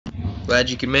Glad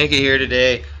you could make it here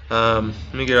today.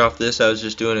 Let me get off this. I was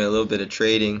just doing a little bit of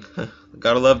trading.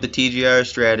 Gotta love the TGR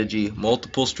strategy.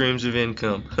 Multiple streams of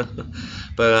income.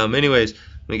 But anyways,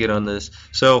 let me get on this.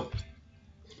 So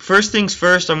first things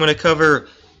first, I'm going to cover,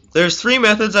 there's 3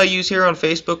 methods I use here on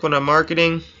Facebook when I'm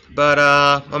marketing, but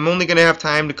I'm only going to have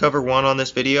time to cover one on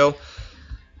this video.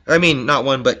 I mean, not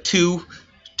one, but two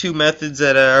methods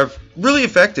that are really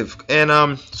effective.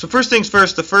 And so first things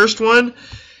first, the first one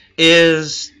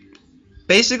is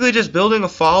basically just building a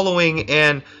following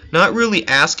and not really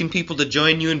asking people to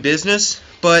join you in business,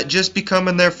 but just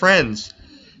becoming their friends.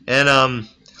 And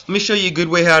let me show you a good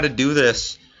way how to do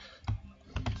this.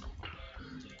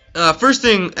 First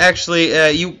thing,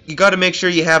 actually, you got to make sure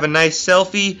you have a nice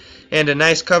selfie and a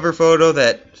nice cover photo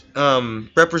that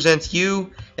represents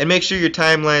you, and make sure your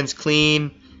timeline's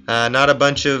clean, not a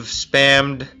bunch of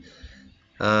spammed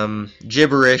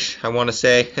gibberish, I want to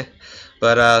say.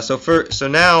 But so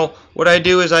now what I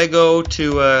do is I go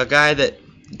to a guy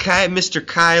Mr.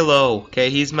 Kylo. Okay,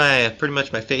 he's pretty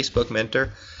much my Facebook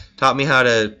mentor. Taught me how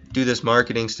to do this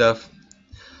marketing stuff.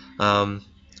 At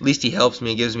least he helps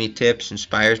me, gives me tips,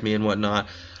 inspires me, and whatnot.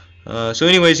 So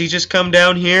anyways, he just come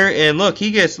down here and look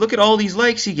at all these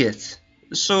likes he gets.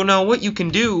 So now what you can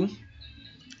do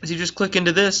is you just click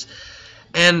into this,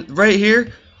 and right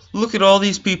here, look at all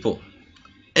these people,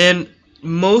 and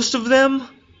most of them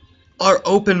are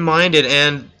open-minded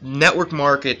and network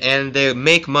market, and they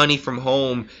make money from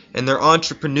home, and they're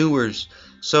entrepreneurs.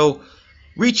 So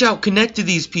reach out, connect to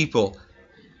these people,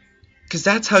 because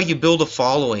that's how you build a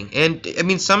following. And I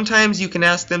mean, sometimes you can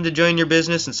ask them to join your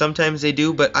business, and sometimes they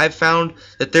do, but I've found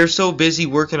that they're so busy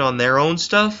working on their own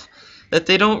stuff that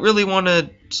they don't really want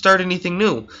to start anything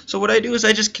new. So what I do is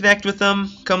I just connect with them,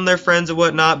 become their friends and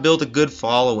whatnot, build a good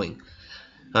following.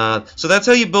 So that's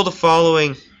how you build a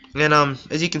following. And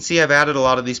as you can see, I've added a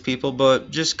lot of these people, but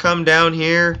just come down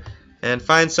here and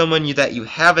find someone that you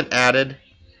haven't added,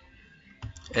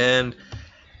 and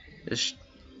just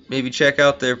maybe check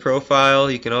out their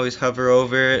profile. You can always hover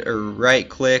over it or right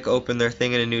click, open their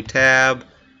thing in a new tab,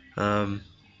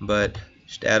 but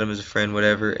just add them as a friend,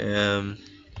 whatever.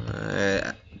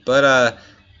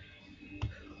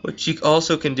 What you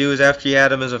also can do is after you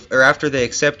add them or after they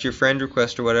accept your friend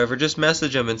request or whatever, just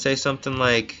message them and say something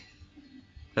like,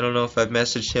 I don't know if I've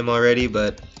messaged him already,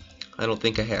 but I don't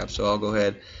think I have, so I'll go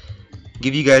ahead.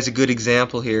 Give you guys a good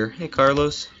example here. Hey,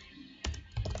 Carlos.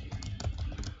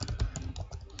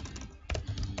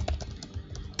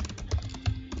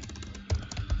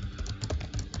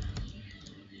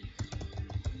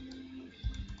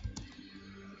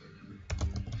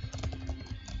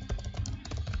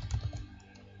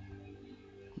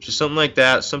 Just something like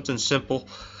that, something simple.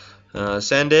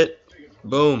 Send it.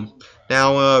 Boom.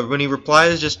 Now, when he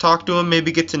replies, just talk to him,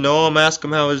 maybe get to know him, ask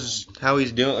him how he's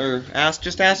doing, or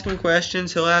just ask him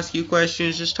questions. He'll ask you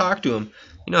questions. Just talk to him.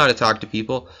 You know how to talk to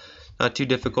people. Not too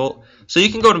difficult. So you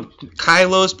can go to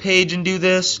Kylo's page and do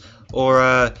this,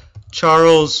 or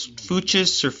Charles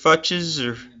Fuchs or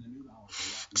Futches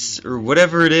or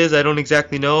whatever it is. I don't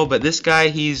exactly know, but this guy,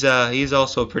 he's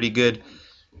also pretty good.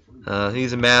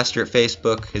 He's a master at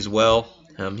Facebook as well.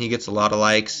 He gets a lot of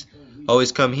likes.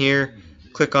 Always come here,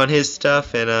 click on his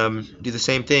stuff, and do the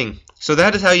same thing. So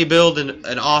that is how you build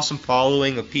an awesome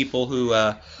following of people who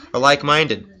are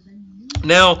like-minded.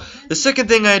 Now, the second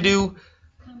thing I do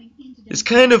is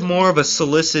kind of more of a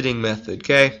soliciting method.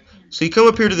 Okay, so you come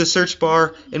up here to the search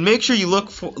bar and make sure you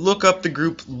look up the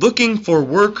group Looking for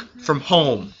Work from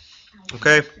Home.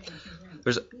 Okay,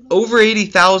 there's over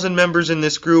 80,000 members in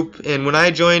this group, and when I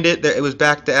joined it, it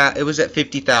was at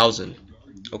 50,000.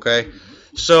 Okay,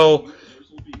 so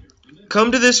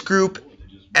come to this group,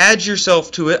 add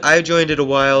yourself to it. I joined it a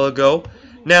while ago.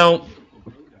 Now,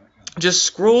 just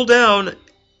scroll down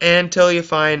until you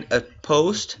find a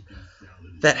post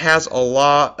that has a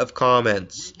lot of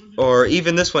comments, or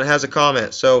even this one has a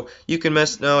comment. So you can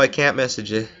no, I can't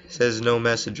message it. It says no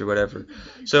message or whatever.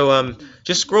 So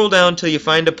just scroll down until you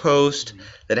find a post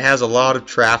that has a lot of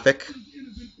traffic.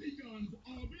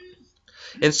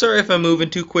 And sorry if I'm moving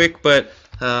too quick, but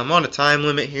I'm on a time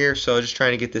limit here, so I'm just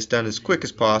trying to get this done as quick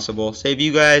as possible. Save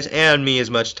you guys and me as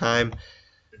much time,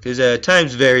 because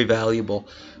time's very valuable.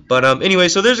 But anyway,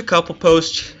 so there's a couple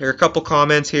posts or a couple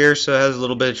comments here, so it has a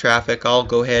little bit of traffic. I'll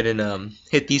go ahead and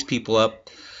hit these people up.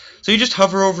 So you just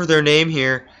hover over their name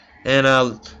here,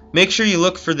 and make sure you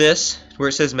look for this where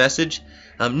it says message.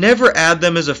 Never add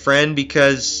them as a friend,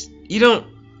 because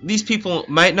these people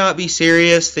might not be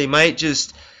serious. They might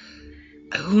just,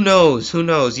 who knows?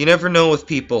 You never know with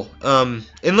people.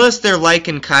 Unless they're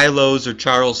liking Kylo's or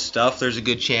Charles' stuff, there's a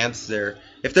good chance they're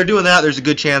if they're doing that, there's a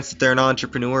good chance that they're an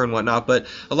entrepreneur and whatnot. But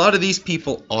a lot of these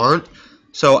people aren't,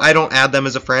 so I don't add them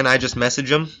as a friend. I just message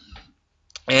them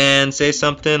and say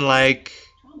something like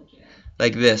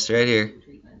this right here,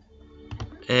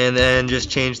 and then just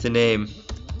change the name.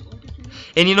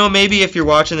 And you know, maybe if you're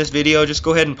watching this video, just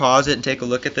go ahead and pause it and take a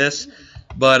look at this.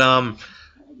 But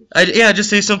yeah, just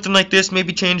say something like this.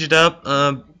 Maybe change it up.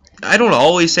 I don't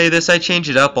always say this. I change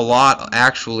it up a lot,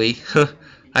 actually.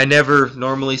 I never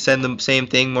normally send the same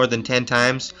thing more than 10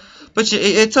 times. But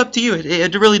it's up to you.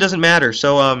 It really doesn't matter.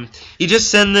 So you just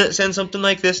send something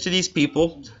like this to these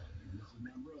people,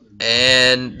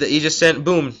 and you just send,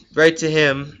 boom, right to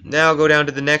him. Now go down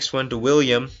to the next one, to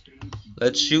William.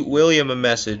 Let's shoot William a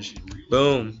message.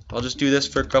 Boom. I'll just do this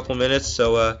for a couple minutes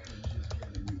so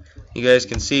you guys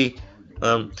can see.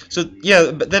 So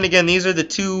yeah, but then again, these are the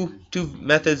two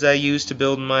methods I use to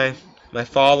build my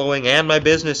following and my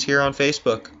business here on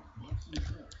Facebook.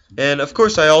 And of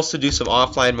course, I also do some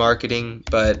offline marketing,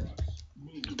 but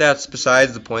that's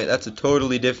besides the point. That's a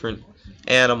totally different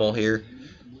animal here.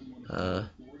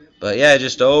 But yeah,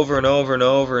 just over and over and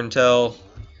over until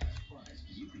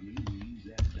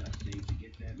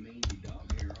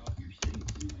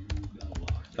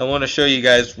I want to show you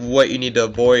guys what you need to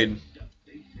avoid.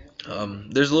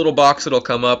 There's a little box that'll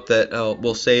come up that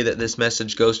will say that this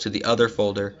message goes to the other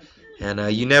folder, and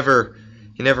you never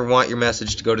want your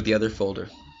message to go to the other folder.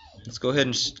 Let's go ahead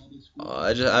and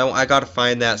I gotta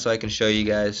find that so I can show you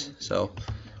guys. So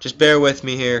just bear with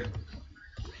me here.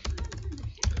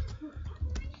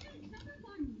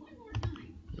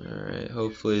 Alright,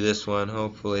 hopefully this one,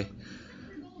 hopefully.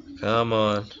 Come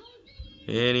on.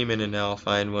 Any minute now I'll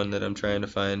find one that I'm trying to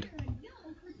find.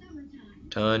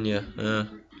 Tanya. I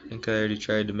think I already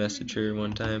tried to message her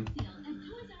one time.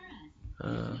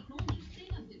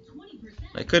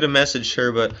 I could have messaged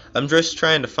her, but I'm just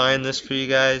trying to find this for you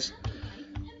guys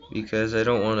because I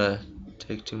don't want to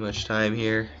take too much time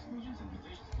here.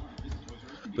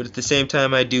 But at the same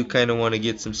time, I do kind of want to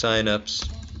get some sign-ups.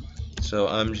 So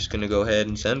I'm just going to go ahead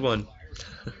and send one.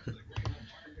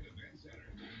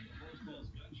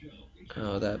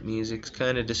 Oh, that music's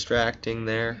kind of distracting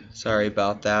there. Sorry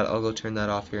about that. I'll go turn that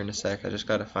off here in a sec. I just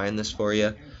got to find this for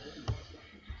you.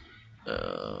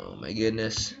 Oh, my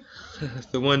goodness.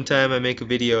 The one time I make a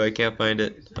video, I can't find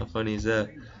it. How funny is that?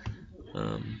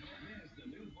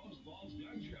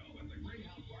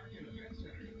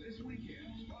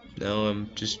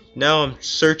 Now I'm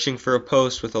searching for a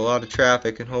post with a lot of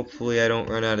traffic, and hopefully I don't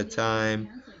run out of time.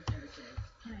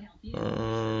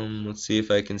 Let's see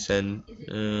if I can send.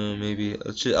 Maybe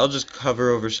I'll just hover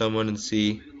over someone and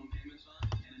see.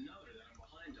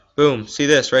 Boom! See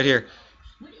this right here.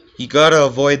 You gotta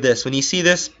avoid this. When you see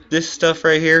this stuff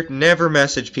right here, never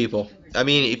message people. I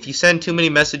mean, if you send too many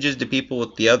messages to people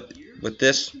with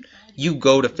this, you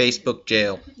go to Facebook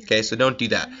jail. Okay, so don't do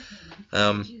that.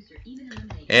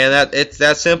 And it's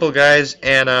that simple, guys.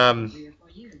 And all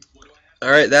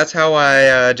right, that's how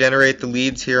I generate the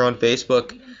leads here on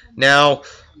Facebook. Now,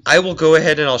 I will go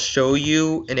ahead and I'll show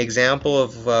you an example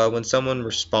of when someone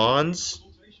responds.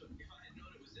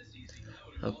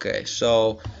 Okay,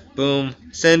 so boom,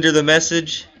 send her the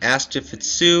message, asked if it's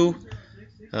Sue,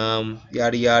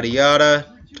 yada yada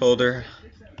yada, told her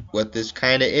what this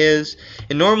kind of is.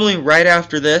 And normally right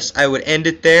after this, I would end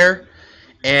it there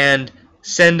and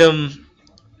send them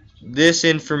this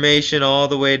information all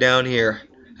the way down here.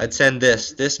 I'd send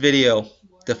this video,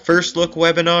 the first look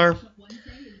webinar,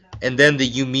 and then the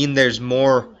You Mean There's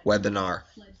More webinar.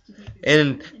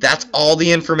 And that's all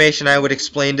the information I would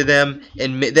explain to them.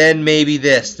 And then maybe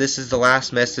this is the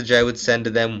last message I would send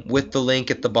to them with the link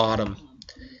at the bottom.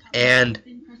 And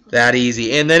that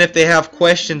easy. And then if they have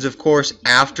questions, of course,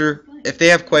 after they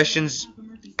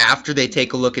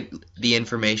take a look at the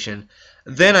information,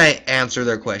 then I answer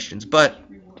their questions. But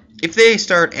if they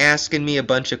start asking me a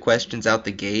bunch of questions out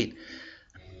the gate,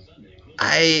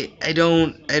 I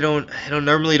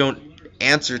normally don't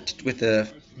answer with a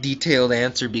detailed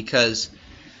answer, because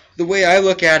the way I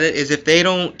look at it is if they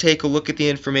don't take a look at the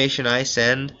information I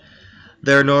send,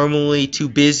 they're normally too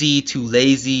busy, too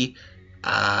lazy,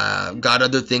 got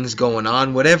other things going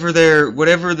on, whatever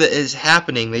is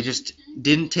happening, they just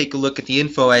didn't take a look at the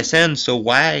info I send. So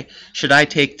why should I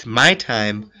take my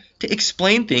time to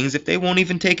explain things if they won't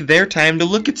even take their time to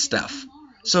look at stuff?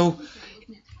 So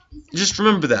just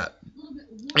remember that.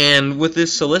 And with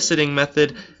this soliciting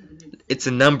method, it's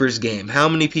a numbers game. How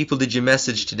many people did you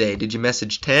message today? Did you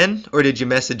message 10 or did you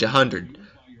message 100?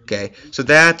 Okay, so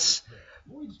that's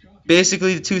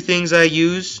basically the two things I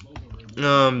use.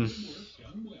 And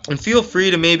feel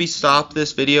free to maybe stop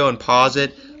this video and pause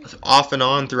it. off and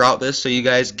on throughout this so you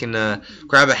guys can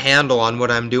grab a handle on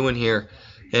what I'm doing here.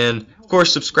 And of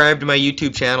course, subscribe to my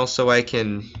YouTube channel so I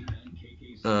can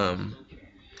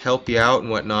help you out and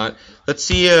whatnot. Let's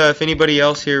see if anybody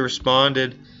else here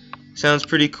responded. Sounds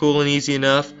pretty cool and easy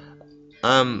enough.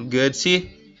 Good.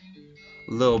 See?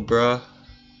 Little bruh.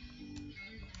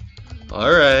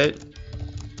 Alright.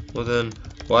 Well then,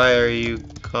 why are you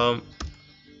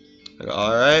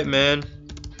Alright, man.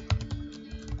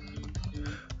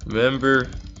 Remember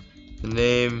the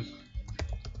name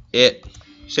it.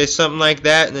 Say something like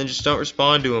that and then just don't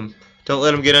respond to them. Don't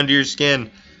let them get under your skin.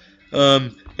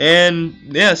 And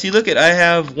yeah, see, look I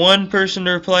have one person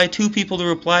to reply, 2 people to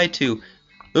reply to.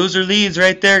 Those are leads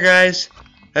right there, guys.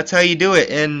 That's how you do it.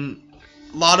 And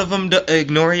a lot of them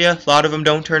ignore you. A lot of them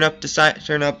don't turn out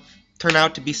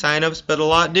to be sign-ups, but a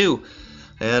lot do.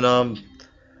 And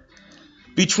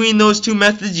between those 2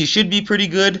 methods, you should be pretty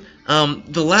good.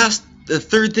 The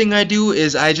third thing I do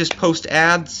is I just post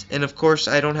ads, and of course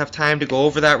I don't have time to go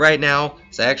over that right now,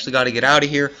 so I actually got to get out of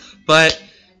here. But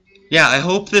yeah, I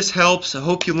hope this helps. I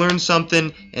hope you learned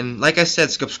something. And like I said,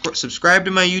 subscribe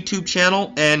to my YouTube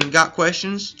channel, and got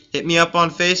questions, hit me up on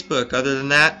Facebook. Other than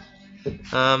that,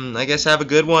 I guess have a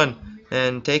good one,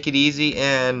 and take it easy,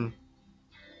 and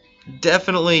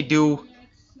definitely do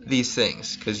these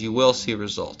things, because you will see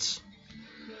results.